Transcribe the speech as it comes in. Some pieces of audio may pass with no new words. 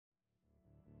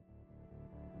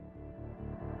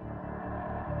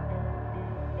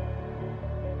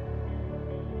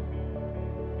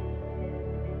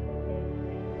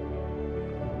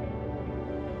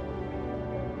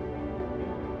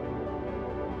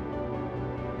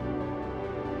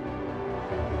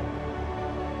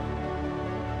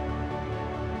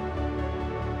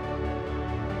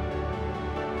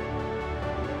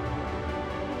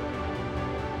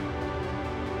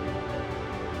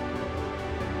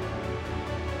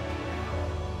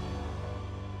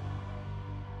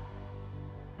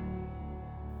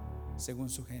según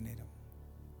su género.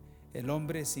 El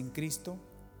hombre sin Cristo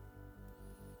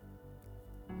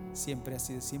siempre ha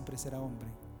sido, siempre será hombre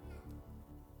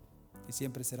y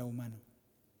siempre será humano.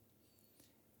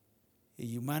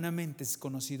 Y humanamente es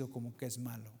conocido como que es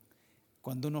malo.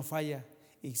 Cuando uno falla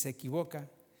y se equivoca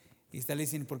y está le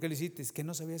dicen, ¿por qué lo hiciste? Es que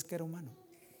no sabías que era humano.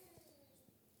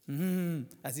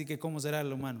 Así que ¿cómo será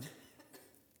el humano?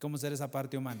 ¿Cómo será esa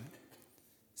parte humana?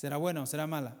 ¿Será buena o será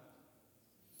mala?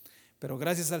 Pero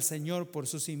gracias al Señor por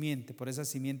su simiente, por esa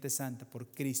simiente santa, por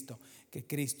Cristo, que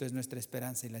Cristo es nuestra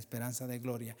esperanza y la esperanza de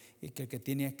gloria, y que el que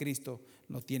tiene a Cristo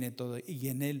lo tiene todo, y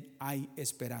en Él hay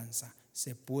esperanza.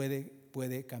 Se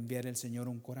puede cambiar el Señor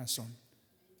un corazón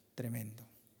tremendo,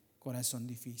 corazón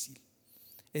difícil.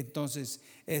 Entonces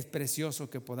es precioso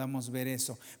que podamos ver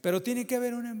eso, pero tiene que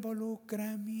haber un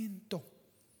involucramiento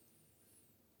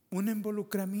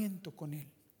con Él.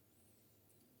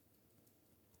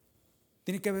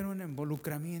 Tiene que haber un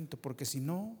involucramiento, porque si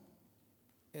no,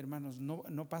 hermanos,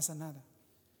 no pasa nada.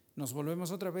 Nos volvemos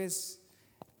otra vez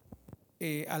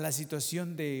a la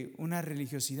situación de una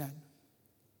religiosidad,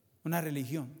 una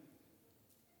religión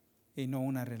y no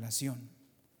una relación.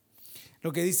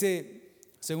 Lo que dice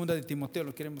segunda de Timoteo,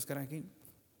 lo quieren buscar aquí,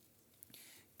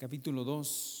 capítulo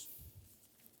 2.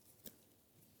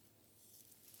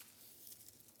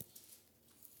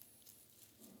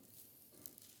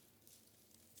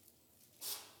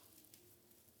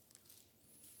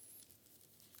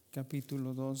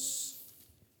 Capítulo 2,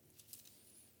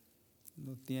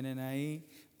 lo tienen ahí,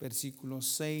 versículo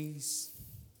 6.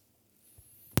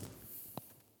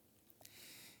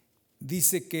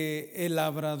 Dice que el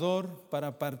labrador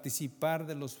para participar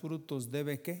de los frutos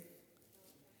debe ¿qué?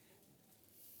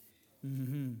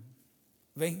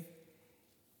 ¿Ven?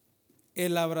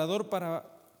 El labrador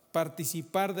para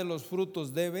participar de los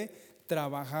frutos debe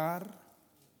trabajar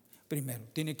primero.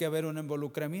 Tiene que haber un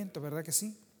involucramiento, ¿verdad que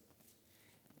sí?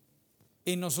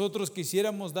 Y nosotros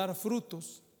quisiéramos dar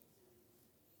frutos,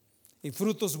 y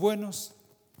frutos buenos,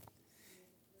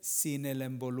 sin el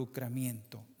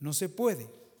involucramiento. No se puede.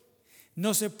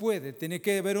 Tiene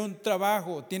que haber un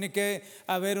trabajo, tiene que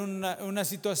haber una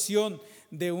situación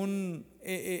de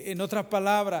en otra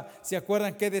palabra, ¿se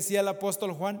acuerdan qué decía el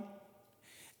apóstol Juan?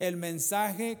 El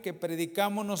mensaje que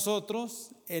predicamos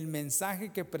nosotros,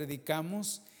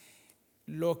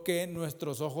 lo que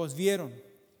nuestros ojos vieron,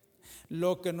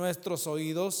 lo que nuestros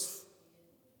oídos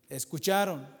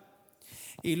escucharon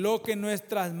y lo que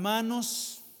nuestras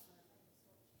manos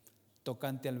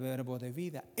tocante al verbo de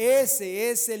vida. Ese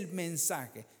es el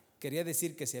mensaje. Quería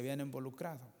decir que se habían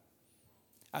involucrado,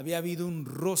 había habido un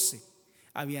roce,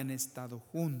 habían estado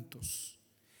juntos,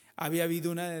 había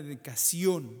habido una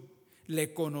dedicación,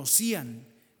 le conocían,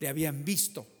 le habían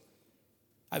visto,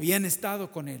 habían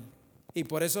estado con él. Y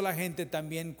por eso la gente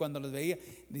también cuando los veía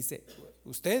dice,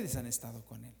 ustedes han estado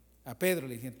con él. A Pedro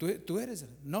le dijeron, ¿tú eres?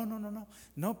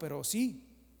 No, pero sí,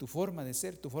 tu forma de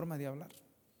ser, tu forma de hablar.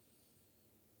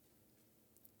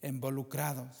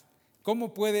 Involucrados.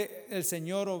 ¿Cómo puede el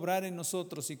Señor obrar en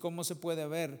nosotros y cómo se puede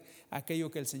ver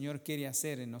aquello que el Señor quiere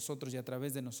hacer en nosotros y a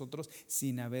través de nosotros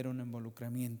sin haber un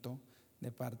involucramiento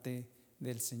de parte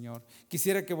del Señor?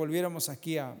 Quisiera que volviéramos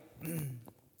aquí a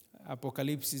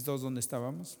Apocalipsis 2, donde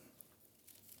estábamos.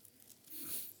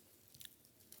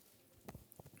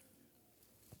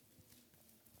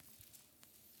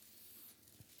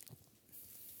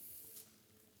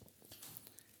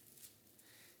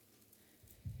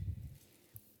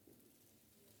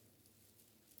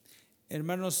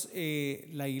 Hermanos,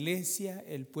 la iglesia,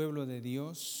 el pueblo de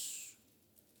Dios,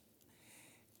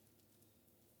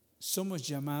 somos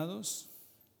llamados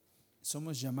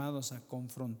a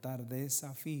confrontar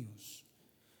desafíos,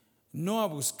 no a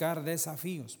buscar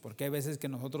desafíos, porque hay veces que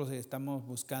nosotros estamos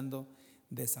buscando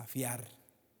desafiar.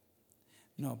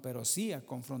 No, pero sí a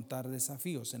confrontar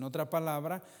desafíos. En otra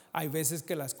palabra, hay veces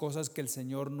que las cosas que el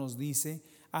Señor nos dice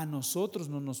a nosotros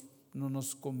no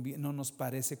nos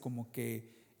parece como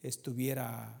que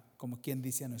estuviera, como quien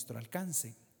dice, a nuestro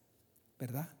alcance,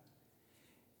 ¿verdad?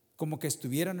 Como que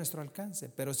estuviera a nuestro alcance.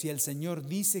 Pero si el Señor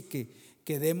dice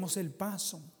que demos el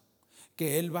paso,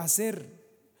 que Él va a hacer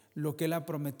lo que Él ha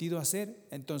prometido hacer,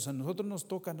 entonces a nosotros nos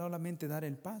toca no solamente dar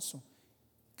el paso,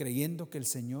 creyendo que el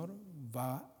Señor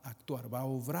va a actuar, va a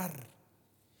obrar.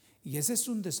 Y ese es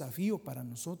un desafío para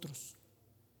nosotros.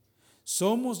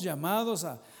 Somos llamados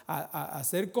a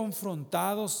ser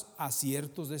confrontados a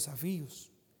ciertos desafíos.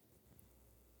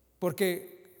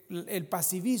 Porque el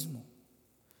pasivismo,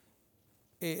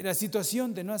 la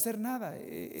situación de no hacer nada,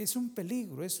 es un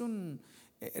peligro,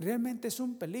 realmente es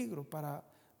un peligro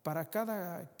para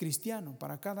cada cristiano,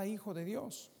 para cada hijo de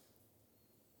Dios.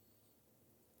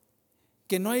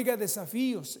 que no haya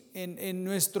desafíos en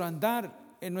nuestro andar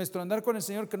con el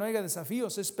Señor, que no haya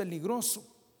desafíos, es peligroso,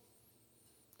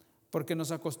 porque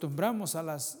nos acostumbramos a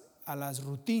las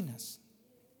rutinas,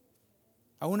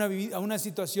 a una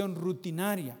situación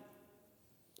rutinaria.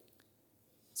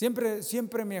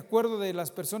 Siempre me acuerdo de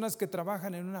las personas que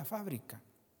trabajan en una fábrica,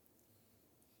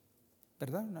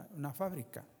 ¿verdad? Una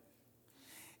fábrica.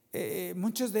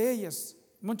 Muchos de ellos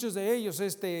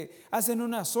hacen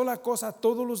una sola cosa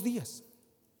todos los días.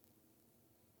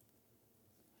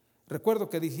 Recuerdo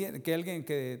que alguien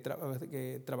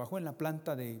que trabajó en la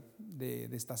planta de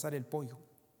destazar el pollo,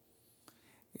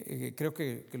 creo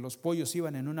que los pollos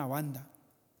iban en una banda,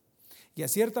 y a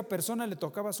cierta persona le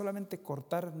tocaba solamente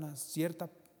cortar una cierta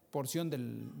porción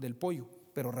del pollo,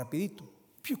 pero rapidito.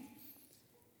 ¡Piu!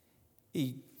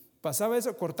 Y pasaba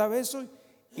eso, cortaba eso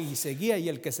y seguía, y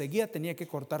el que seguía tenía que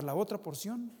cortar la otra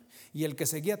porción, y el que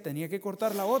seguía tenía que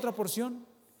cortar la otra porción,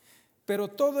 pero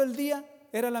todo el día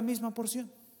era la misma porción.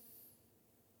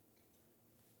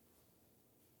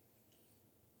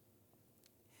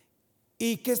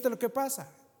 ¿Y qué es lo que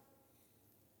pasa?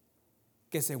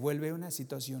 Que se vuelve una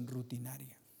situación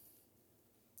rutinaria.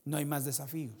 No hay más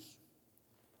desafíos.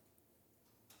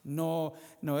 No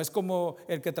es como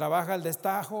el que trabaja al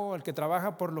destajo, el que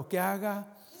trabaja por lo que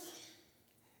haga.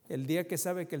 El día que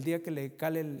sabe que el día que le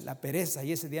cale la pereza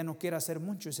y ese día no quiere hacer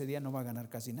mucho, ese día no va a ganar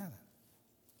casi nada.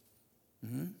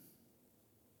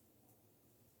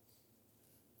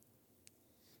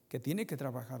 Que tiene que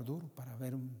trabajar duro para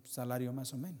ver un salario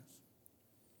más o menos.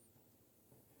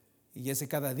 Y ese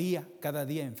cada día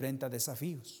enfrenta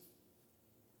desafíos.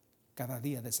 Cada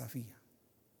día desafía.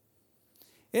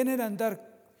 En el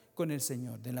andar con el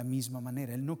Señor de la misma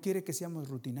manera. Él no quiere que seamos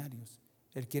rutinarios.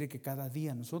 Él quiere que cada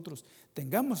día nosotros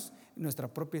tengamos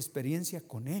nuestra propia experiencia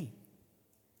con Él.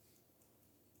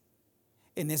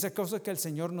 En esa cosa que el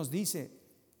Señor nos dice,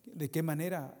 de qué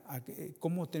manera,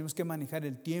 cómo tenemos que manejar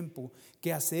el tiempo,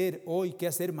 qué hacer hoy, qué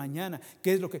hacer mañana,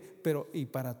 qué es lo que, pero y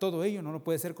para todo ello no lo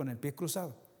puede hacer con el pie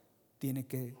cruzado. Tiene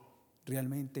que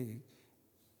realmente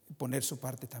poner su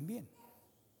parte también.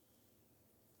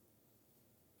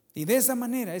 Y de esa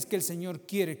manera es que el Señor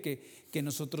quiere que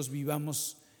nosotros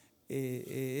vivamos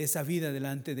esa vida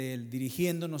delante de Él,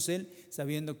 dirigiéndonos Él,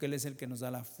 sabiendo que Él es el que nos da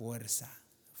la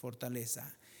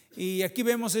fortaleza. Y aquí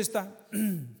vemos esta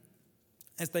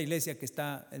iglesia que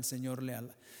está, el Señor la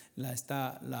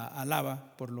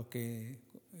alaba por lo que,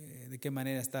 de qué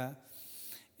manera está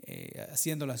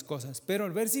haciendo las cosas. Pero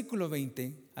el versículo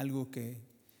 20, algo que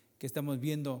estamos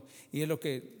viendo, y es lo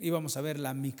que íbamos a ver,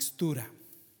 la mixtura.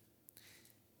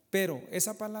 Pero,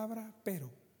 esa palabra, pero,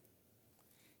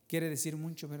 quiere decir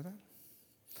mucho, ¿verdad?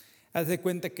 Haz de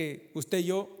cuenta que usted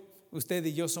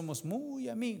y yo somos muy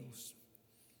amigos.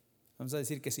 Vamos a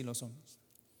decir que sí lo somos.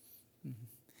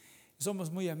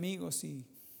 Somos muy amigos y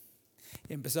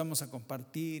empezamos a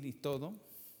compartir y todo.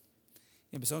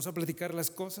 Y empezamos a platicar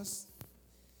las cosas.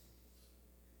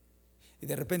 Y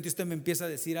de repente usted me empieza a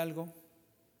decir algo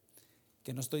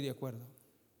que no estoy de acuerdo.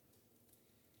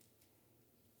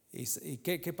 ¿Y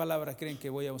qué palabra creen que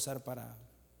voy a usar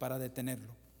para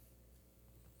detenerlo?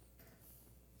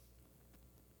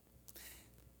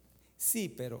 Sí,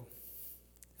 pero.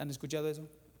 ¿Han escuchado eso?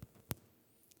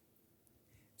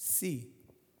 Sí,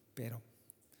 pero.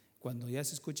 Cuando ya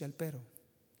se escucha el pero,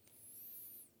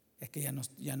 es que ya no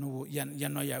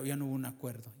hubo un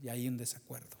acuerdo, ya hay un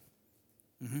desacuerdo.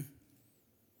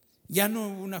 Ya no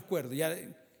hubo un acuerdo, ya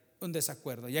un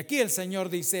desacuerdo. Y aquí el Señor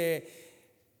dice: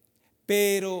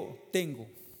 pero tengo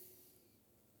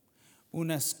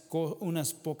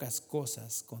unas pocas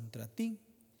cosas contra ti,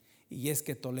 y es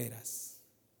que toleras.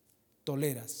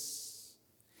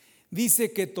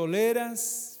 Dice que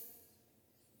toleras,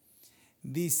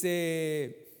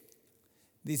 dice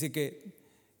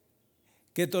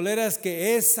que toleras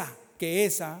que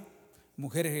esa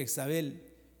mujer Jezabel,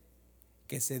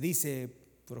 que se dice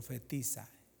profetiza,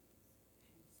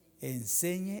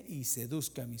 enseñe y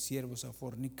seduzca a mis siervos a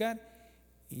fornicar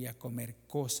y a comer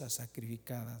cosas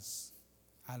sacrificadas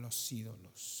a los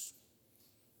ídolos.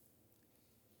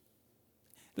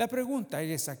 La pregunta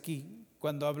es aquí,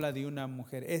 cuando habla de una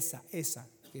mujer, esa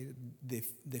que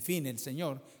define el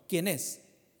Señor, ¿quién es?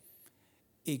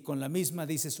 Y con la misma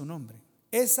dice su nombre,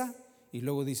 esa, y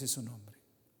luego dice su nombre.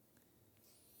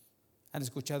 ¿Han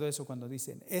escuchado eso cuando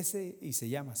dicen ese y se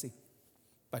llama así?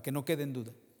 Para que no quede en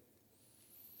duda.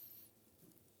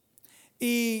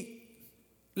 Y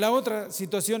la otra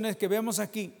situación es que vemos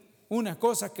aquí una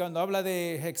cosa que cuando habla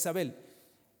de Jezabel,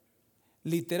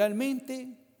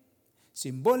 literalmente,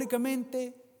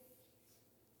 simbólicamente,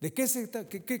 ¿de qué se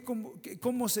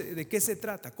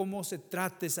trata? ¿Cómo se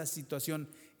trata esa situación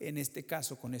en este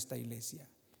caso con esta iglesia.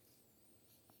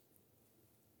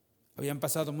 Habían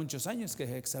pasado muchos años que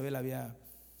Jezabel había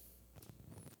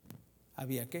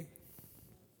 ¿qué?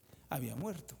 Había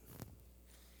muerto.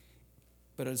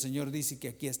 Pero el Señor dice que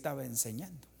aquí estaba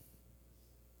enseñando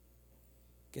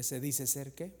que se dice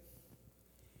ser ¿qué?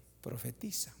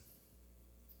 Profetiza.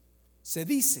 Se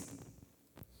dice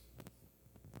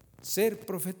ser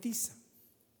profetiza.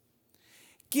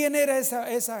 ¿Quién era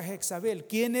esa Jezabel?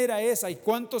 ¿Quién era esa? ¿Y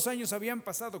cuántos años habían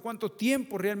pasado? ¿Cuánto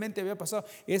tiempo realmente había pasado?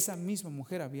 Esa misma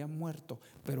mujer había muerto,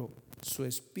 pero su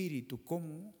espíritu,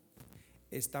 ¿cómo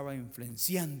estaba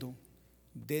influenciando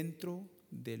dentro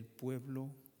del pueblo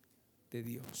de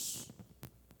Dios?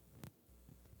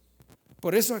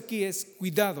 Por eso aquí es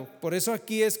cuidado,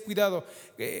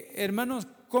 hermanos,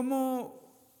 ¿cómo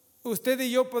usted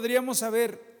y yo podríamos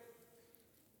saber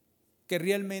que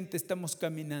realmente estamos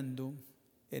caminando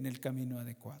en el camino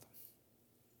adecuado?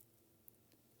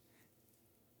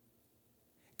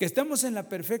 Que estamos en la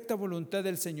perfecta voluntad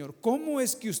del Señor. ¿Cómo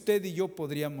es que usted y yo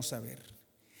podríamos saber?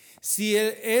 Si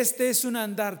este es un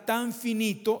andar tan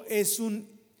finito, es un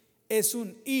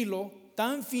hilo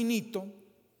tan finito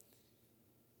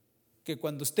que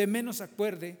cuando usted menos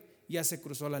acuerde ya se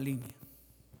cruzó la línea.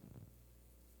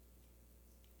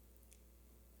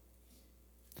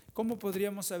 ¿Cómo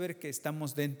podríamos saber que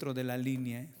estamos dentro de la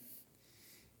línea?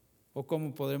 ¿O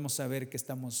cómo podremos saber que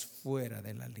estamos fuera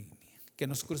de la línea? Que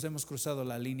hemos cruzado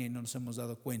la línea y no nos hemos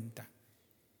dado cuenta.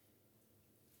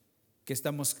 Que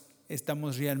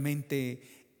estamos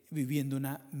realmente viviendo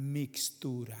una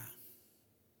mixtura.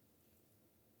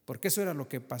 Porque eso era lo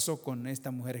que pasó con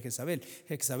esta mujer Jezabel.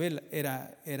 Jezabel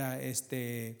era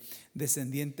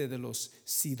descendiente de los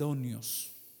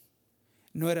sidonios.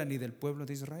 No era ni del pueblo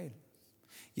de Israel.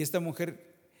 Y esta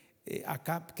mujer,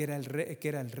 Acab, que era el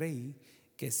rey,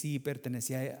 que sí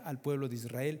pertenecía al pueblo de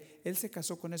Israel, él se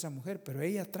casó con esa mujer, pero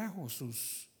ella trajo su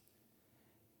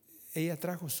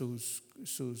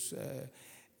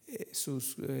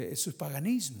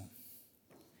paganismo.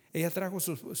 Ella trajo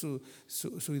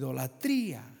su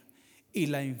idolatría y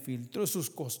la infiltró, sus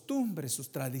costumbres,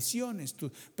 sus tradiciones,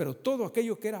 pero todo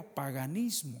aquello que era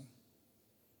paganismo,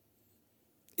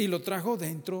 y lo trajo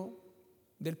dentro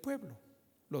del pueblo.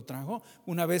 Lo trajo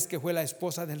una vez que fue la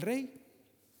esposa del rey.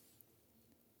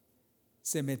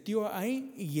 Se metió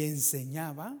ahí y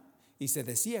enseñaba y se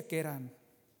decía que eran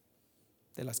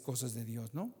de las cosas de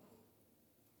Dios, ¿no?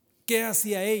 ¿Qué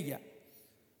hacía ella?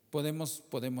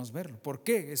 Podemos verlo. ¿Por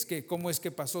qué? ¿Cómo es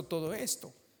que pasó todo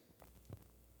esto?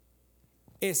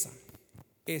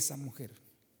 Esa mujer.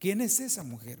 ¿Quién es esa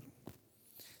mujer?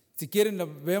 Si quieren,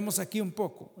 lo veamos aquí un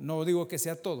poco. No digo que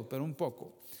sea todo, pero un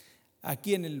poco.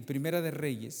 Aquí en el Primera de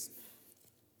Reyes,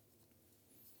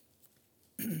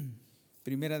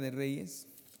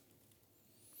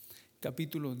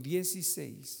 capítulo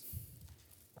 16.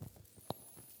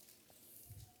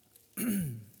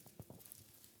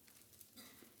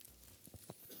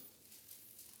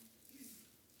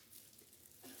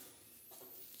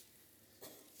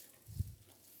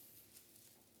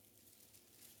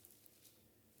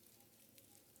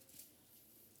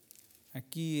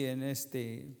 Aquí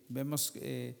vemos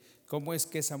cómo es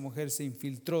que esa mujer se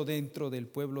infiltró dentro del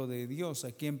pueblo de Dios,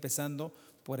 aquí empezando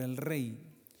por el rey.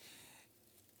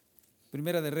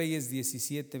 Primera de Reyes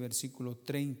 17, versículo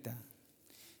 30.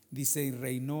 Dice: y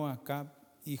reinó Acab,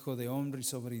 hijo de Omri,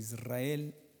 sobre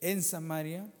Israel en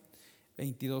Samaria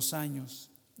 22 años.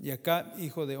 Y Acab,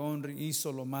 hijo de Omri,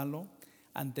 hizo lo malo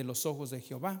ante los ojos de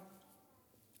Jehová,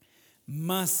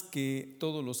 más que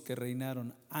todos los que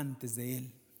reinaron antes de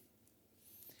él.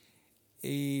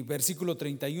 Y versículo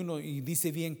 31, y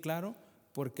dice bien claro: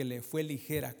 porque le fue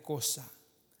ligera cosa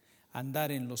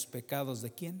andar en los pecados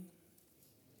de ¿quién?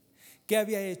 ¿Qué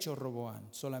había hecho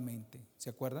Roboam solamente?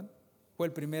 ¿Se acuerdan? Fue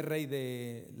el primer rey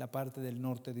de la parte del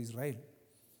norte de Israel.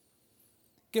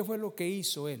 ¿Qué fue lo que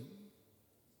hizo él?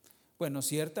 Bueno,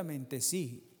 ciertamente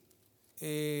sí.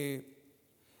 Él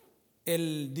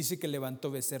dice que levantó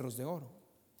becerros de oro.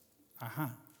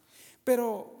 Ajá.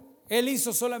 Pero él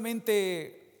hizo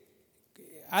solamente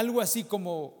algo así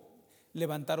como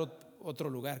levantar otro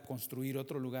lugar, construir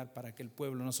otro lugar para que el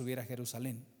pueblo no subiera a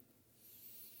Jerusalén.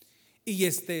 Y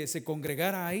se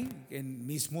congregara ahí,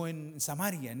 mismo en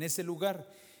Samaria, en ese lugar,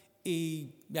 y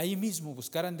ahí mismo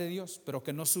buscaran de Dios, pero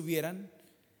que no subieran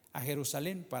a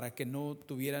Jerusalén para que no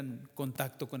tuvieran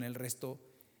contacto con el resto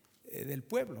del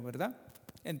pueblo, ¿verdad?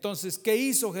 Entonces, ¿qué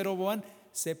hizo Jeroboam?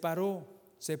 Separó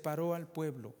al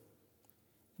pueblo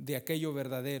de aquello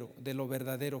verdadero, de lo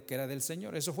verdadero que era del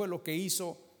Señor. Eso fue lo que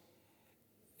hizo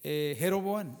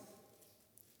Jeroboam.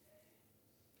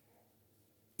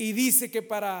 Y dice que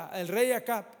para el rey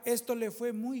Acab esto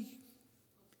fue muy,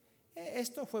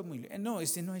 no,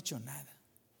 este no ha hecho nada.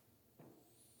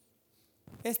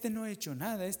 Este no ha hecho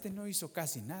nada, este no hizo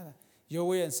casi nada. Yo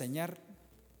voy a enseñar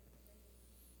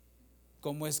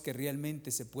cómo es que realmente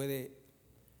se puede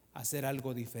hacer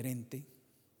algo diferente,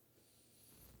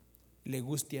 le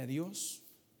guste a Dios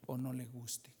o no le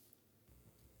guste.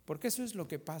 Porque eso es lo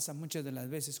que pasa muchas de las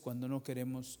veces cuando no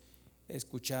queremos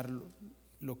escuchar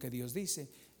lo que Dios dice.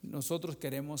 Nosotros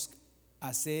queremos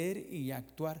hacer y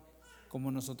actuar como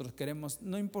nosotros queremos,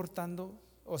 no importando,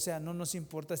 o sea, no nos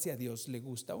importa si a Dios le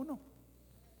gusta o no.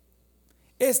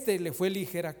 Le fue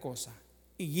ligera cosa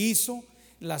y hizo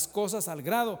las cosas al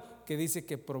grado que dice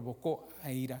que provocó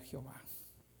a ir a Jehová.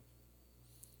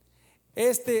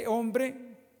 Este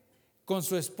hombre con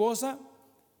su esposa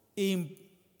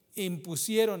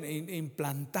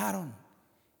implantaron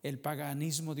el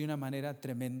paganismo de una manera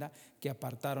tremenda, que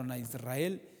apartaron a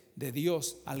Israel de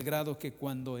Dios, al grado que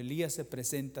cuando Elías se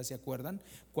presenta, ¿se acuerdan?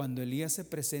 Cuando Elías se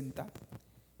presenta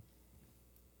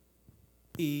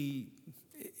y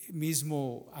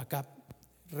mismo acá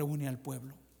reúne al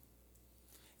pueblo.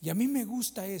 Y a mí me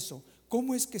gusta eso,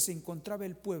 cómo es que se encontraba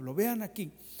el pueblo. Vean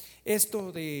aquí,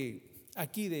 esto de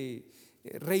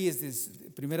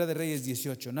Primera de Reyes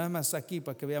 18, nada más aquí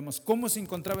para que veamos cómo se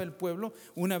encontraba el pueblo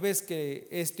una vez que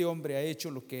este hombre ha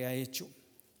hecho lo que ha hecho.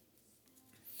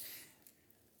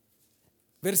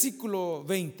 Versículo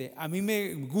 20, a mí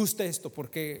me gusta esto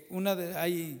porque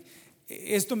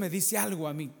esto me dice algo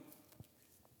a mí.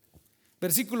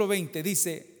 Versículo 20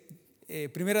 dice,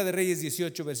 Primera de Reyes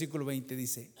 18, versículo 20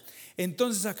 dice: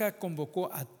 entonces acá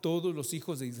convocó a todos los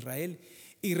hijos de Israel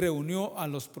y reunió a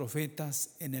los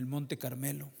profetas en el monte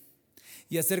Carmelo.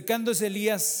 Y acercándose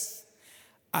Elías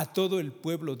a todo el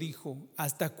pueblo dijo: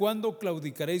 ¿hasta cuándo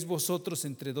claudicaréis vosotros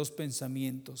entre dos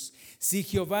pensamientos? Si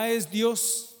Jehová es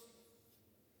Dios,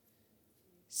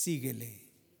 síguele,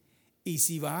 y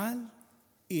si Baal,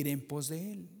 iré en pos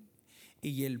de él.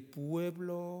 Y el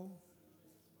pueblo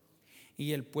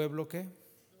 ¿qué?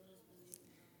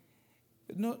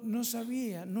 No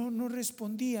sabía, no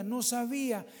respondía, no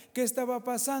sabía qué estaba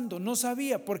pasando, no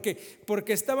sabía porque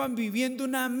estaban viviendo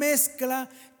una mezcla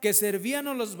que servían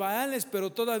a los Baales,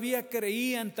 pero todavía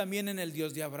creían también en el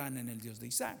Dios de Abraham, en el Dios de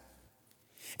Isaac.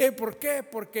 ¿Por qué?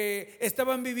 Porque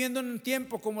estaban viviendo en un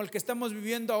tiempo como el que estamos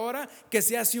viviendo ahora, que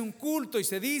se hace un culto y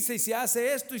se dice y se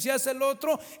hace esto y se hace el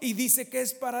otro y dice que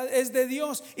es de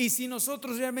Dios. Y si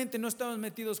nosotros realmente no estamos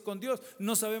metidos con Dios,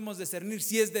 no sabemos discernir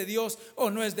si es de Dios o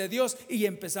no es de Dios y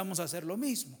empezamos a hacer lo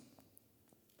mismo.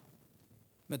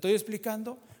 ¿Me estoy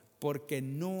explicando? Porque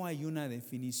no hay una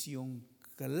definición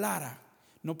clara.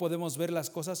 No podemos ver las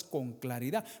cosas con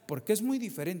claridad, porque es muy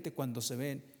diferente cuando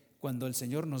el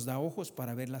Señor nos da ojos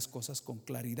para ver las cosas con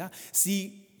claridad.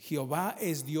 Si Jehová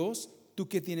es Dios, ¿tú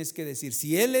qué tienes que decir?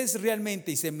 Si Él es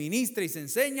realmente y se ministra y se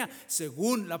enseña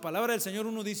según la palabra del Señor,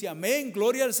 uno dice amén,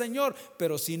 gloria al Señor.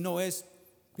 Pero si no es,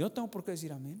 yo no tengo por qué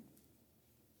decir amén.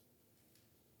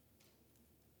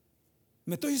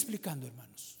 ¿Me estoy explicando,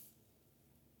 hermanos?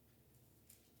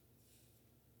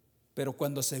 Pero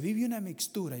cuando se vive una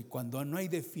mixtura y cuando no hay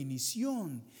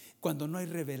definición, cuando no hay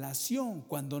revelación,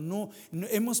 cuando no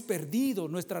hemos perdido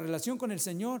nuestra relación con el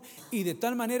Señor, y de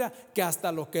tal manera que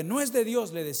hasta lo que no es de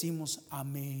Dios le decimos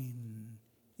amén,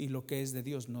 y lo que es de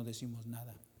Dios no decimos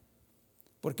nada,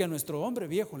 porque a nuestro hombre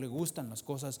viejo le gustan las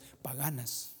cosas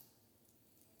paganas,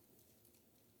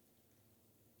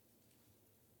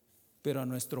 pero a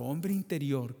nuestro hombre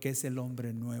interior, que es el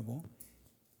hombre nuevo,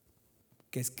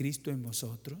 que es Cristo en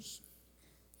vosotros,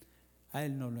 a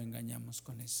Él no lo engañamos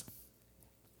con eso.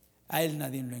 A Él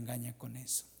nadie lo engaña con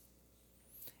eso.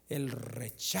 Él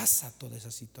rechaza toda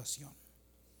esa situación.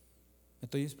 ¿Me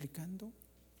estoy explicando?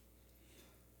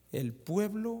 El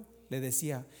pueblo le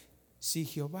decía: si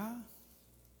Jehová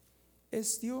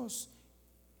es Dios,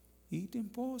 id en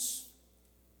pos.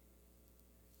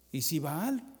 Y si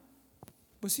Baal,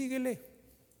 pues síguele.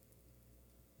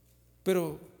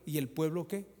 Pero, ¿y el pueblo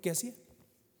qué hacía?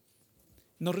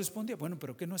 No respondía. Bueno,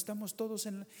 pero que no estamos todos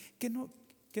que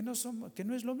no somos, que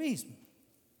no es lo mismo,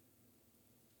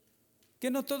 que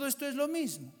no todo esto es lo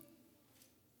mismo.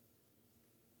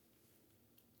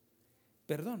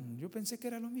 Perdón, yo pensé que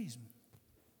era lo mismo.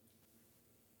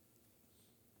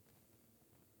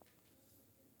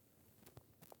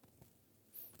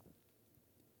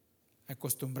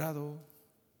 Acostumbrado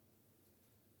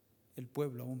el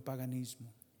pueblo a un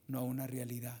paganismo, no a una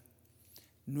realidad.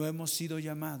 No hemos sido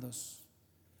llamados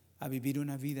a vivir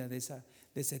una vida de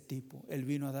ese tipo. Él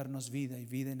vino a darnos vida y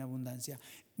vida en abundancia.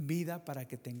 Vida para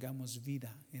que tengamos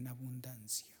vida en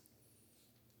abundancia.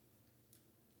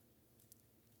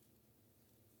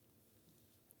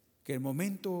 Que el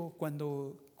momento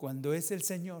cuando es el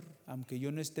Señor, aunque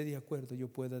yo no esté de acuerdo,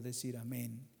 yo pueda decir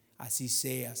amén, así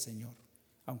sea, Señor,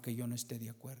 aunque yo no esté de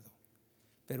acuerdo.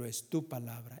 Pero es tu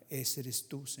palabra, ese eres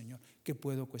tú, Señor, que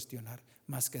puedo cuestionar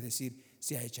más que decir,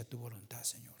 sea hecha tu voluntad,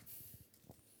 Señor.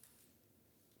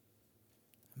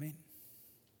 Amén.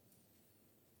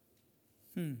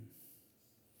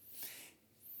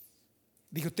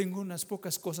 Dijo, tengo unas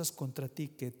pocas cosas contra ti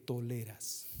que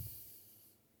toleras.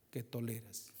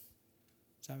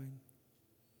 ¿Saben?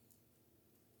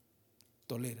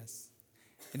 Toleras.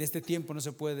 En este tiempo no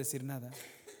se puede decir nada.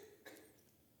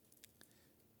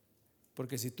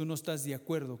 Porque si tú no estás de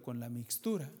acuerdo con la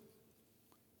mixtura,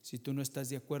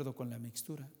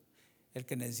 el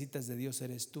que necesitas de Dios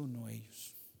eres tú, no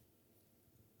ellos.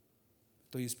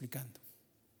 Estoy explicando.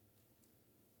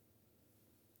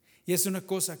 Y es una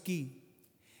cosa aquí.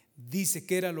 Dice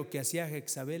que era lo que hacía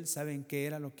Jezabel. ¿Saben qué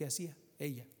era lo que hacía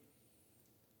ella?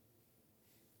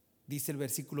 Dice el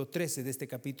versículo 13 de este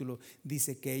capítulo,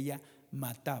 dice que ella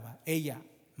mataba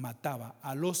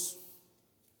a los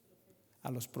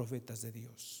profetas de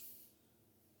Dios.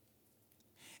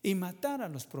 Y matar a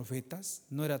los profetas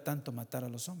no era tanto matar a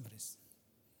los hombres.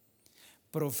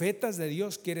 Profetas de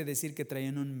Dios quiere decir que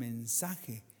traían un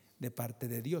mensaje de parte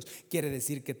de Dios, quiere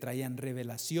decir que traían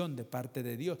revelación de parte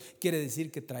de Dios, quiere decir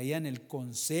que traían el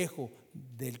consejo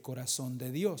del corazón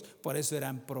de Dios. Por eso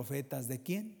eran profetas ¿de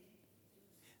quién?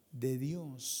 De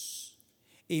Dios.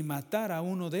 Y matar a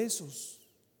uno de esos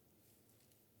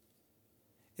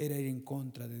era ir en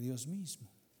contra de Dios mismo,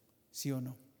 ¿sí o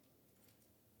no?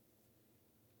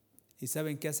 ¿Y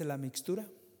saben qué hace la mixtura?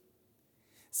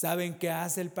 ¿Saben qué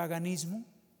hace el paganismo?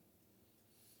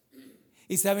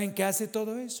 ¿Y saben qué hace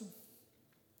todo eso?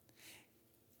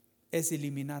 Es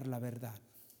eliminar la verdad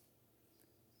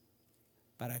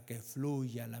para que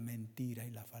fluya la mentira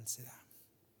y la falsedad.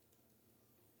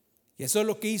 Y eso es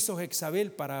lo que hizo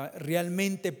Jezabel para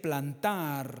realmente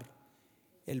plantar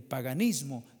el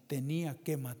paganismo. Tenía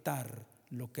que matar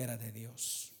lo que era de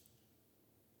Dios.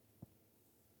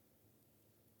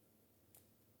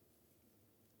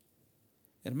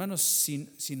 Hermanos,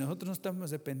 si nosotros no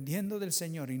estamos dependiendo del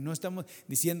Señor y no estamos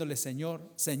diciéndole,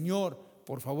 Señor,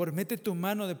 por favor, mete tu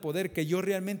mano de poder, que yo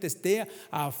realmente esté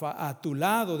a tu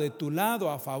lado, de tu lado,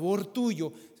 a favor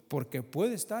tuyo, porque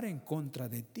puede estar en contra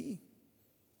de ti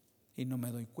y no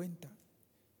me doy cuenta.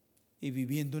 Y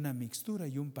viviendo una mixtura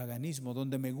y un paganismo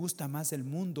donde me gusta más el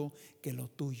mundo que lo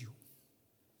tuyo.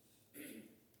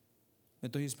 ¿Me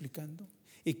estoy explicando?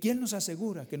 ¿Y quién nos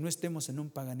asegura que no estemos en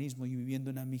un paganismo y viviendo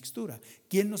una mixtura?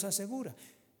 ¿Quién nos asegura?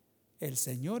 El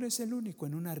Señor es el único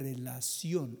en una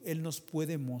relación. Él nos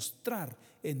puede mostrar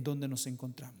en dónde nos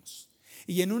encontramos.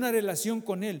 Y en una relación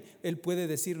con Él, Él puede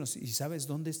decirnos, ¿y sabes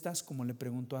dónde estás? Como le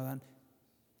preguntó a Adán,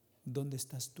 ¿dónde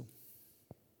estás tú?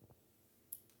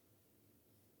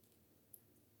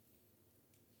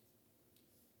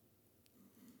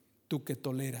 Tú que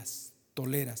toleras,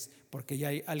 porque ya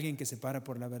hay alguien que se para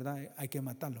por la verdad, hay que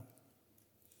matarlo.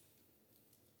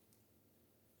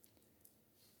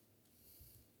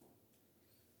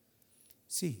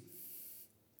 Sí.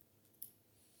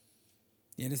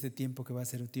 Y en este tiempo que va a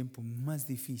ser un tiempo más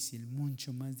difícil,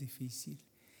 mucho más difícil.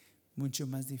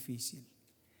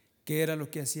 ¿Qué era lo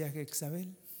que hacía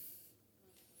Jezabel?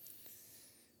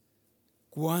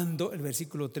 Cuando, el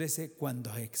versículo 13,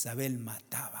 cuando Jezabel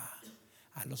mataba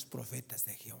a los profetas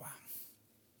de Jehová.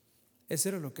 Eso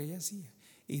era lo que ella hacía.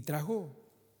 Y trajo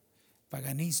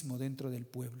paganismo dentro del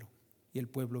pueblo. Y el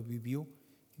pueblo vivió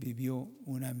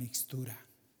una mixtura.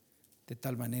 De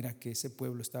tal manera que ese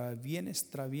pueblo estaba bien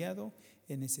extraviado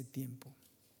en ese tiempo.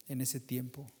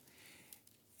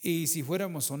 Y si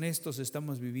fuéramos honestos,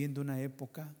 estamos viviendo una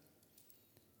época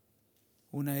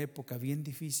bien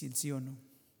difícil, ¿sí o no?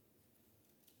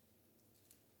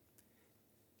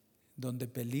 Donde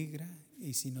peligra,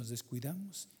 y si nos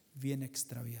descuidamos, bien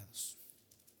extraviados.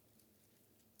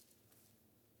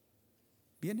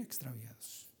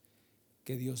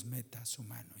 Que Dios meta su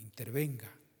mano,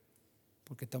 intervenga,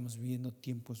 porque estamos viviendo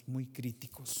tiempos muy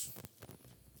críticos.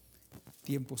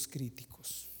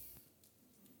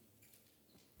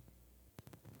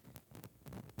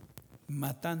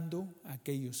 Matando a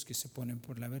aquellos que se ponen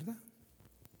por la verdad.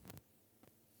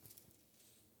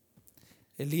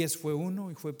 Elías fue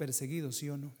uno y fue perseguido, ¿sí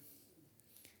o no?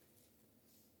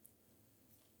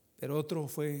 Pero otro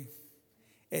fue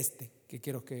que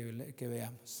quiero que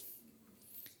veamos.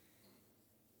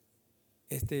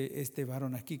 Este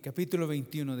varón aquí, capítulo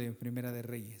 21 de Primera de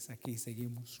Reyes, aquí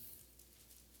seguimos.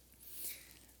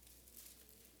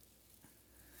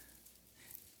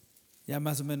 Ya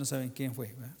más o menos saben quién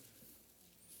fue, ¿verdad?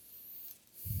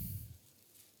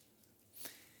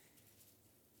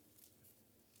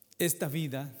 esta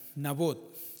vida,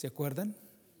 Nabot, ¿se acuerdan?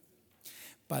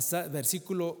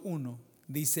 Versículo 1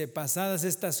 dice: pasadas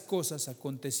estas cosas,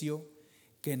 aconteció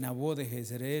que Nabot de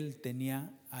Jezreel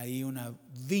tenía ahí una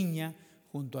viña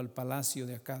junto al palacio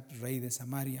de Acab, rey de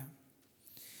Samaria.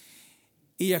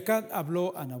 Y Acab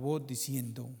habló a Nabot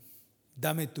diciendo: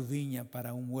 dame tu viña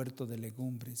para un huerto de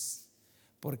legumbres,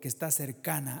 porque está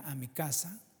cercana a mi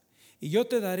casa, y yo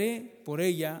te daré por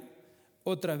ella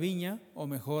otra viña, o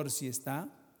mejor si está,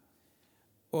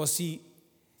 o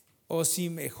si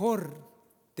mejor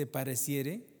te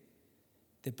pareciere,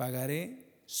 te pagaré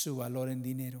su valor en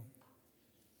dinero.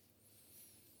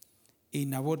 Y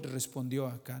Nabot respondió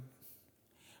a Acab: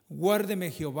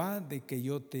 guárdeme Jehová de que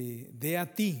yo te dé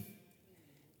a ti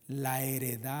la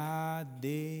heredad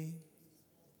de...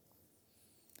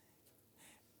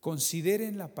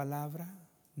 Consideren la palabra.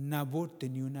 Nabot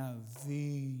tenía una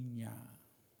viña.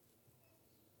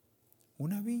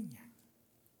 Una viña.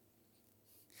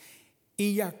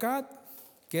 Y Acab,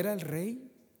 que era el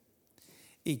rey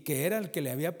y que era el que le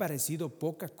había parecido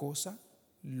poca cosa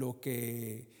lo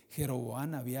que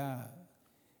Jeroboam había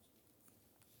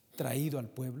traído al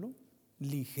pueblo,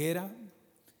 ligera,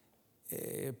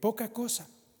 poca cosa.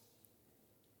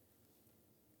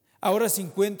 Ahora se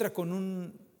encuentra con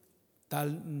un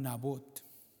tal Nabot.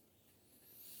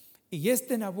 Y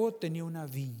este Nabot tenía una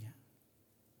viña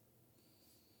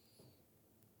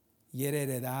y era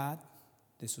heredad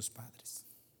de sus padres.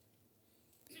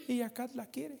 Y Acab la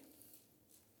quiere.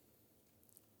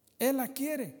 Él la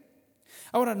quiere.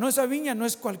 Ahora, no, esa viña no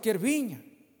es cualquier viña.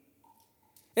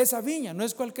 Esa viña no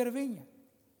es cualquier viña.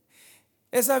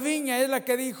 Esa viña es la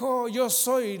que dijo: yo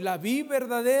soy la vid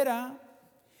verdadera,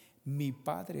 mi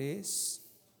padre es.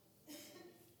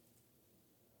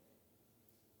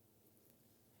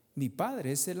 Mi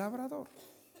padre es el labrador.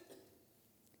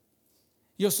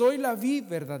 Yo soy la vid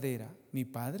verdadera, mi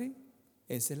padre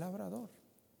es el labrador.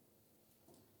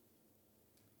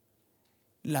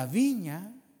 La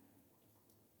viña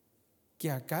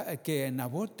que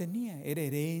Nabot tenía era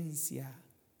herencia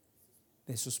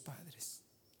de sus padres,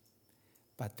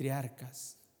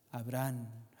 patriarcas: Abraham,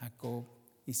 Jacob,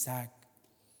 Isaac,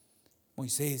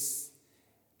 Moisés,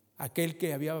 aquel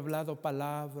que había hablado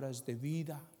palabras de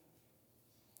vida.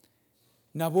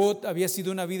 Nabot había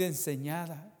sido una vida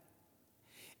enseñada,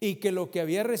 y que lo que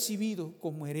había recibido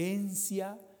como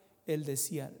herencia, él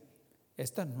decía: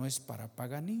 esta no es para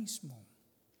paganismo,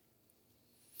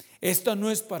 esta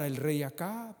no es para el rey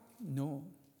Acab, no.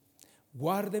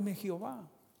 Guárdeme Jehová,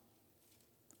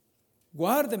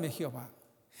 guárdeme Jehová.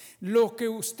 Lo que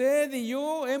usted y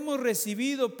yo hemos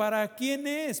recibido, ¿para quién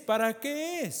es? ¿Para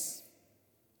qué es?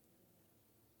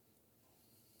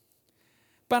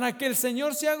 ¿Para que el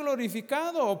Señor sea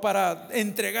glorificado o para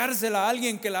entregársela a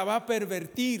alguien que la va a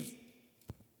pervertir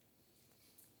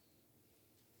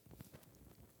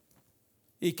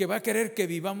y que va a querer que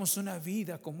vivamos una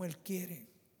vida como Él quiere,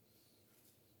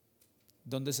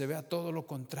 donde se vea todo lo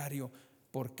contrario?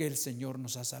 Porque el Señor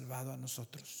nos ha salvado a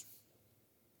nosotros.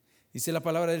 Dice la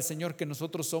palabra del Señor que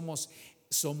nosotros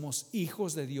somos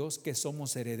hijos de Dios, que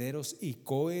somos herederos y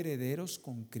coherederos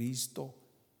con Cristo.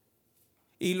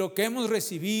 Y lo que hemos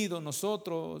recibido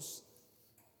nosotros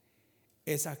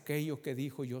es aquello que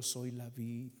dijo: yo soy la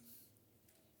vid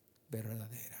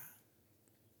verdadera.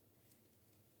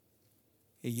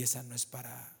 Y esa no es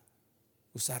para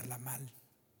usarla mal.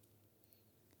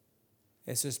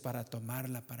 Eso es para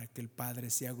tomarla, para que el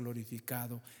Padre sea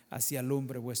glorificado. Así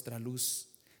alumbre vuestra luz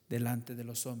delante de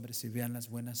los hombres y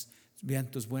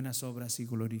vean tus buenas obras y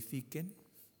glorifiquen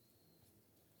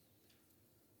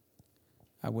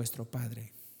a vuestro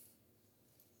Padre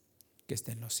que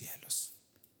está en los cielos.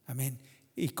 Amén.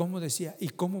 ¿Y cómo decía? ¿Y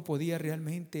cómo podía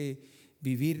realmente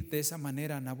vivir de esa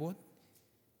manera Nabot?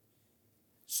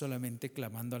 Solamente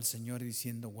clamando al Señor y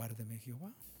diciendo: guárdeme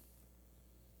Jehová.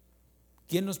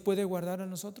 ¿Quién nos puede guardar a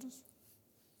nosotros?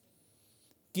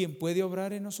 ¿Quién puede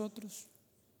obrar en nosotros?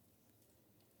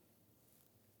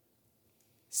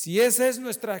 Si esa es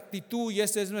nuestra actitud y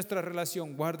esa es nuestra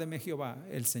relación, guárdeme Jehová,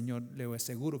 el Señor, le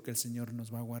aseguro que el Señor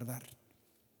nos va a guardar.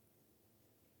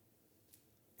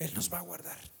 Él nos va a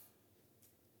guardar.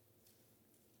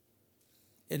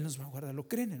 Él nos va a guardar. ¿Lo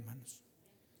creen, hermanos?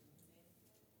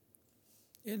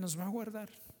 Él nos va a guardar.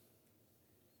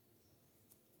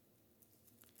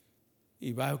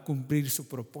 Y va a cumplir su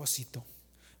propósito,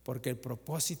 porque el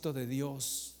propósito de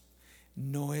Dios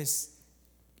no es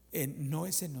en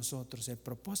nosotros. El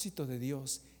propósito de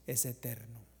Dios es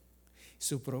eterno.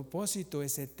 Su propósito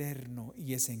es eterno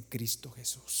y es en Cristo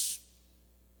Jesús.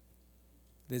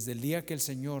 Desde el día que el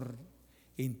Señor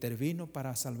intervino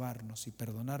para salvarnos y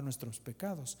perdonar nuestros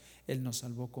pecados, Él nos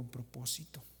salvó con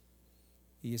propósito.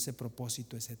 y ese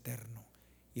propósito es eterno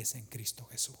y es en Cristo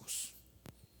Jesús.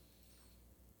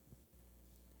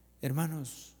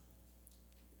 Hermanos,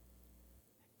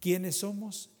 ¿quiénes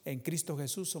somos? En Cristo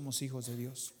Jesús somos hijos de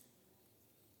Dios.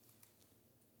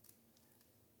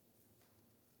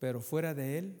 Pero fuera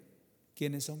de Él,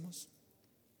 ¿quiénes somos?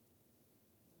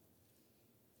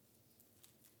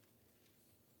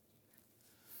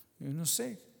 Yo no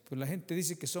sé, pues la gente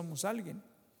dice que somos alguien,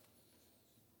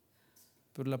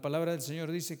 pero la palabra del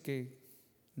Señor dice que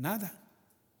nada.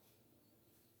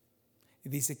 Y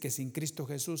dice que sin Cristo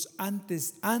Jesús,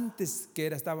 antes que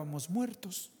estábamos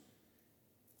muertos,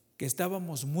 que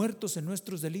estábamos muertos en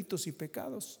nuestros delitos y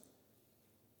pecados.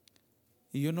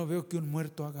 Y yo no veo que un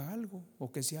muerto haga algo,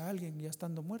 o que sea alguien ya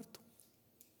estando muerto.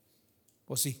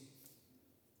 ¿O sí?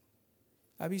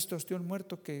 ¿Ha visto usted un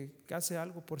muerto que hace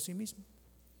algo por sí mismo?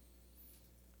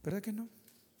 ¿Verdad que no?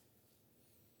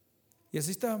 Y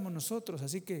así estábamos nosotros.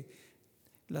 Así que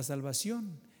la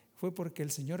salvación fue porque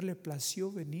el Señor le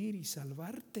plació venir y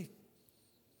salvarte.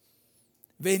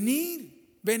 Venir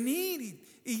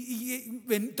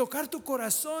y tocar tu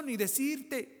corazón y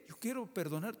decirte: yo quiero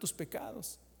perdonar tus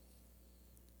pecados.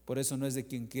 Por eso no es de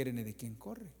quien quiere ni de quien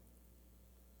corre,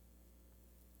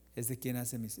 es de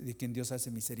quien Dios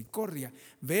hace misericordia.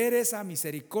 Ver esa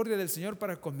misericordia del Señor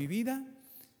para con mi vida,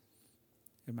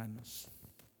 hermanos,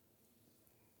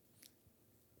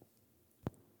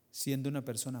 siendo una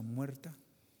persona muerta,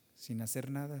 sin hacer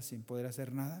nada, sin poder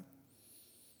hacer nada,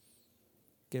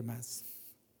 ¿qué más?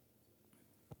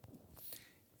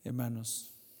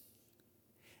 Hermanos,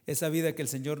 esa vida que el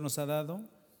Señor nos ha dado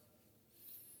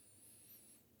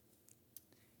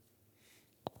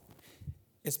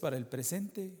 ¿es para el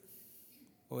presente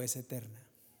o es eterna?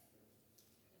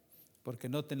 Porque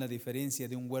noten la diferencia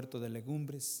de un huerto de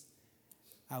legumbres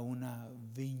a una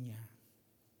viña.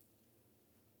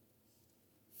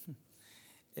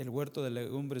 El huerto de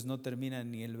legumbres no termina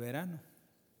ni el verano,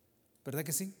 ¿verdad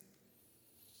que sí?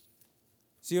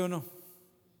 ¿Sí o no?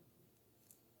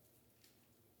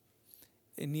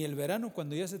 Ni el verano,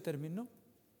 cuando ya se terminó,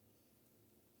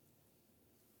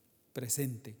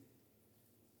 presente,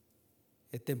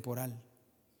 es temporal.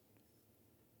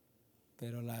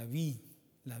 Pero la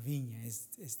viña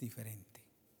es diferente,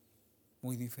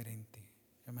 muy diferente,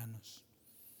 hermanos.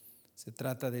 Se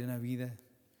trata de una vida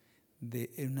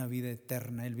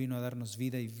eterna. Él vino a darnos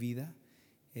vida y vida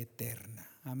eterna.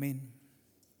 Amén.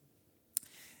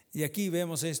 Y aquí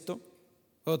vemos esto.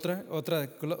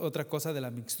 Otra cosa de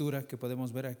la mixtura que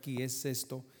podemos ver aquí es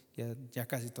esto. Ya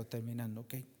casi estoy terminando,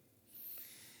 ¿ok?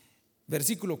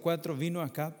 Versículo 4: vino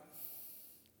Acab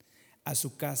a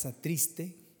su casa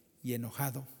triste y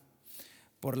enojado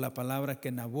por la palabra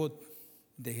que Nabot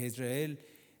de Jezreel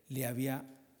le había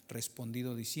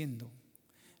respondido diciendo: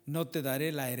 no te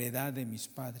daré la heredad de mis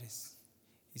padres.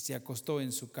 Y se acostó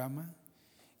en su cama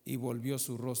y volvió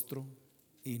su rostro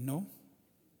y no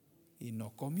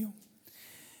comió.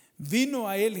 Vino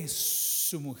a él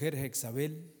su mujer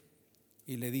Jezabel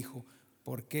y le dijo: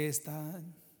 ¿por qué está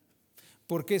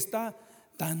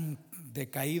tan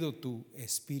decaído tu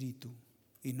espíritu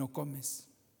y no comes?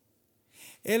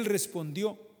 Él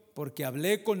respondió: porque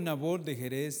hablé con Nabot de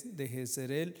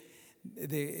Jezreel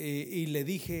y le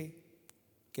dije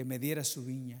que me diera su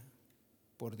viña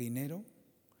por dinero,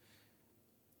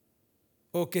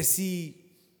 o que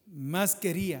si más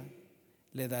quería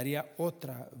le daría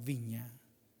otra viña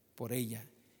por ella.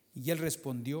 Y él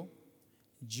respondió: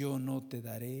 yo no te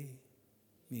daré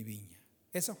mi viña.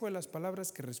 Esas fueron las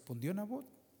palabras que respondió Nabot.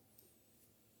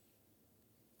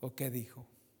 ¿O qué dijo?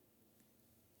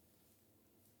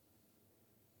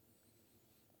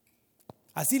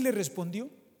 ¿Así le respondió?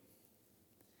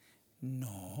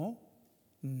 No,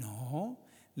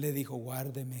 le dijo: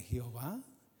 guárdeme Jehová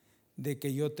de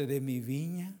que yo te dé mi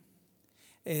viña,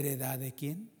 heredad de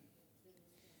quién,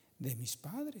 de mis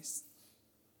padres.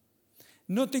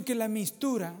 Noten que la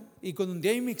mixtura, y donde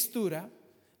hay mixtura,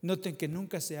 noten que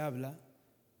nunca se habla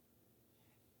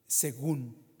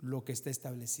según lo que está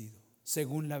establecido,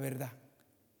 según la verdad.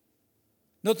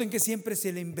 Noten que siempre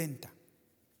se le inventa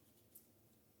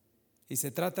y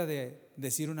se trata de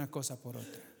decir una cosa por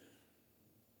otra.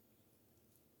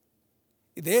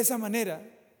 Y de esa manera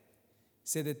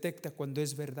se detecta cuando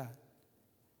es verdad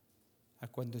a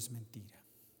cuando es mentira.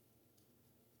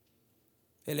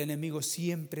 El enemigo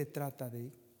siempre trata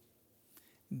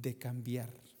de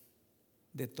cambiar,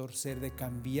 de torcer, de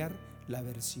cambiar la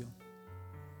versión.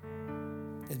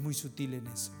 Es muy sutil en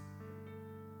eso.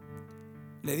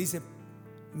 Le dice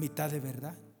mitad de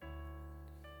verdad,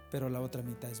 pero la otra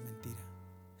mitad es mentira.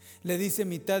 Le dice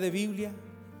mitad de Biblia,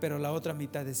 pero la otra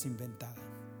mitad es inventada.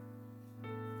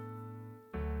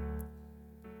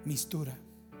 mistura.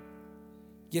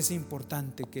 Y es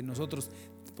importante que nosotros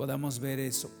podamos ver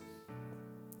eso.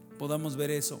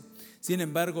 Sin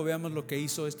embargo, veamos lo que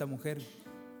hizo esta mujer.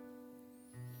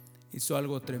 Hizo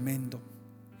algo tremendo.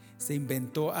 Se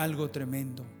inventó algo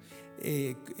tremendo.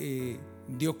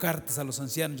 Dio cartas a los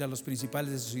ancianos y a los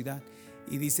principales de su ciudad.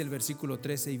 Y dice el versículo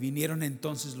 13: y vinieron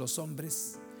entonces los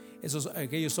hombres,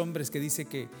 aquellos hombres que dice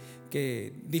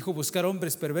que dijo buscar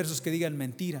hombres perversos que digan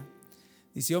mentira.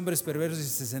 Dice hombres perversos, y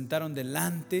se sentaron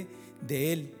delante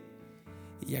de él.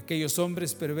 Y aquellos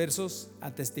hombres perversos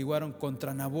atestiguaron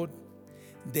contra Nabot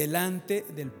delante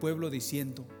del pueblo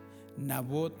diciendo: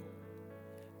 Nabot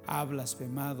ha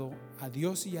blasfemado a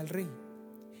Dios y al rey.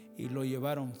 Y lo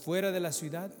llevaron fuera de la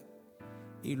ciudad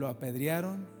y lo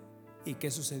apedrearon. ¿Y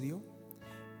qué sucedió?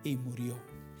 Y murió.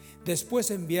 Después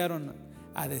enviaron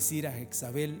a decir a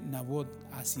Jezabel: Nabot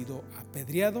ha sido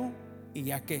apedreado y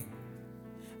ya que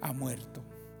ha muerto.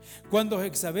 Cuando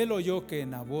Jezabel oyó que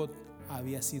Nabot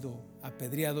había sido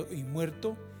apedreado y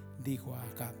muerto, dijo a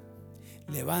Acab: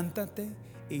 levántate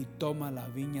y toma la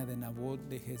viña de Nabot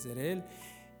de Jezreel,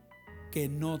 que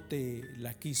no te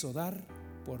la quiso dar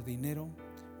por dinero,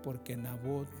 porque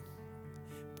Nabot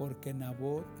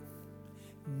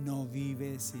no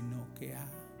vive sino que ha.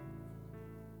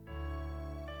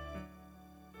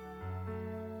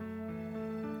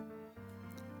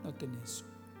 Noten eso.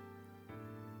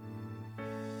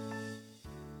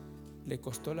 ¿Le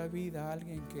costó la vida a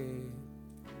alguien que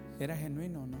era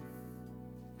genuino o no?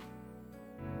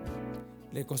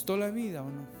 ¿Le costó la vida o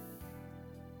no?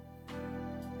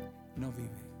 No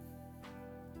vive,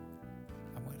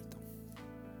 ha muerto.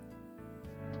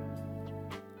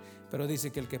 Pero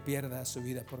dice que el que pierda su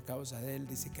vida por causa de él,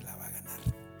 dice que la va a ganar.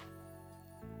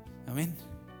 Amén.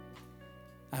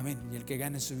 Amén. Y el que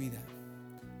gane su vida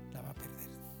la va a perder.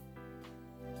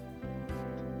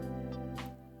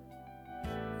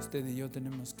 Usted y yo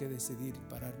tenemos que decidir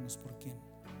pararnos por quién.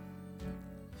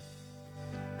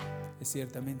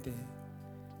 Ciertamente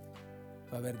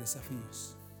va a haber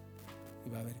desafíos y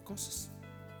va a haber cosas,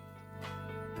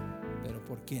 pero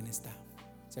 ¿por quién está?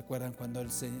 ¿Se acuerdan cuando el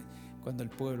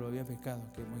pueblo había pecado,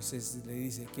 que Moisés le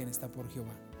dice: ¿quién está por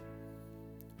Jehová?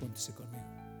 Póntese conmigo.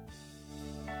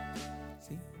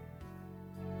 ¿Sí?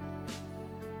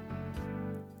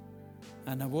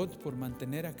 A Nabot, por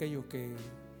mantener aquello que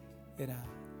era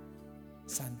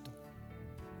santo,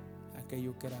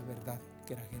 aquello que era verdad,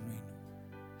 que era genuino,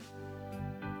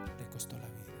 le costó la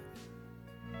vida.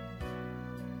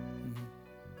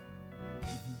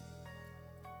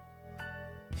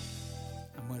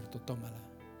 Ha muerto, tómala.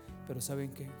 Pero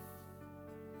 ¿saben qué?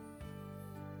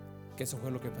 Que eso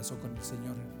fue lo que pasó con el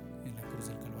Señor en la cruz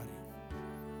del Calvario.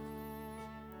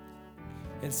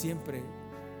 Él siempre,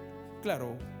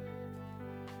 claro,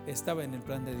 estaba en el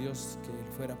plan de Dios que Él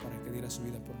fuera para que diera su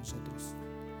vida por nosotros.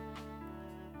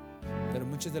 Pero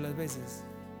muchas de las veces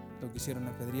lo quisieron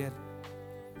apedrear,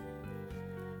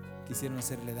 quisieron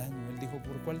hacerle daño. Él dijo: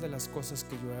 ¿por cuál de las cosas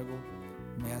que yo hago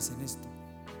me hacen esto?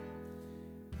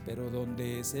 Pero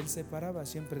donde Él se paraba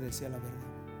siempre decía la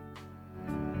verdad.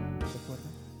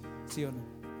 ¿Recuerdan? ¿Sí o no?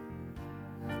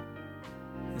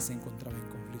 Y se encontraba en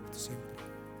conflicto siempre.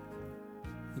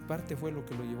 Y parte fue lo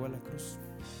que lo llevó a la cruz.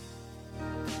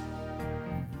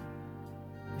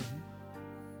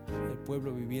 El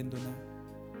pueblo viviendo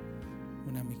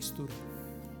una mixtura,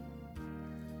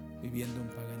 viviendo un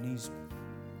paganismo.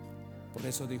 Por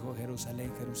eso dijo: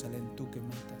 Jerusalén, Jerusalén, tú que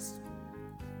matas.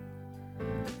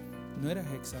 No era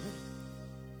Jezabel,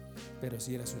 pero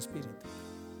sí era su espíritu.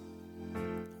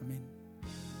 Amén.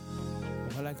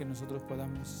 Ojalá que nosotros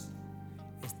podamos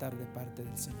estar de parte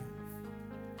del Señor.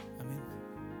 Amén.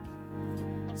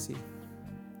 Sí.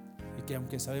 Y que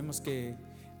aunque sabemos que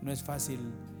no es fácil.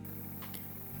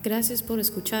 Gracias por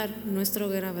escuchar nuestra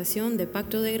grabación de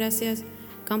Pacto de Gracias,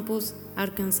 Campos,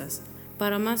 Arkansas.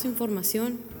 Para más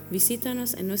información,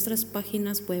 visítanos en nuestras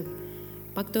páginas web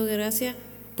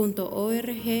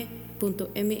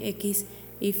pactodegracia.org.mx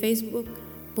y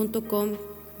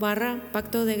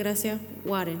facebook.com/Pacto de Gracia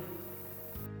Warren.